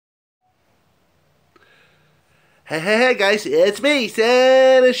Hey guys, it's me,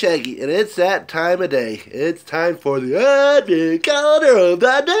 Santa Shaggy, and it's that time of day. It's time for the advent calendar of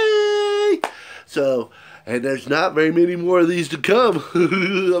that day. And there's not very many more of these to come.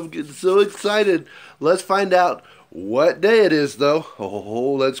 I'm getting so excited. Let's find out what day it is, though.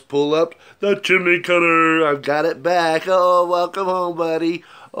 Oh, let's pull up the chimney cutter. I've got it back. Oh, welcome home, buddy.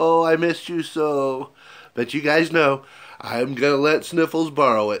 Oh, I missed you so. But you guys know I'm going to let Sniffles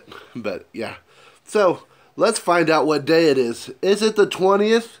borrow it. But, yeah. So, let's find out what day it is. Is it the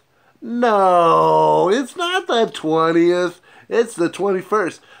 20th? No, it's not the 20th. It's the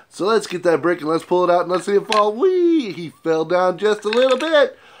 21st. So let's get that brick and let's pull it out and let's see it fall. Whee! He fell down just a little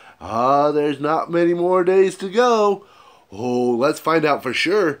bit. There's not many more days to go. Oh, let's find out for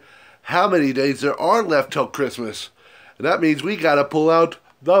sure how many days there are left till Christmas. And that means we got to pull out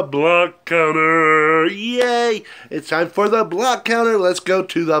the block counter. Yay! It's time for the block counter. Let's go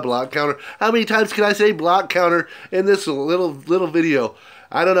to the block counter. How many times can I say block counter in this little video?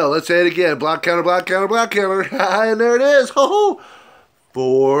 I don't know. Let's say it again. Block counter, block counter, block counter. And there it is. Ho-ho!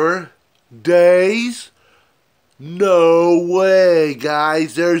 4 days? No way,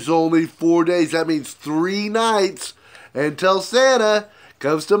 guys. There's only 4 days. That means 3 nights until Santa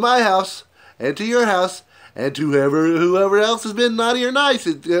comes to my house and to your house and to whoever else has been naughty or nice.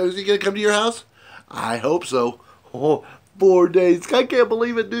 Is he going to come to your house? I hope so. Oh, 4 days. I can't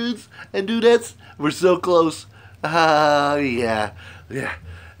believe it, dudes and dudettes. We're so close. Yeah.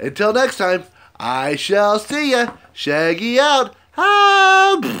 Until next time, I shall see ya. Shaggy out.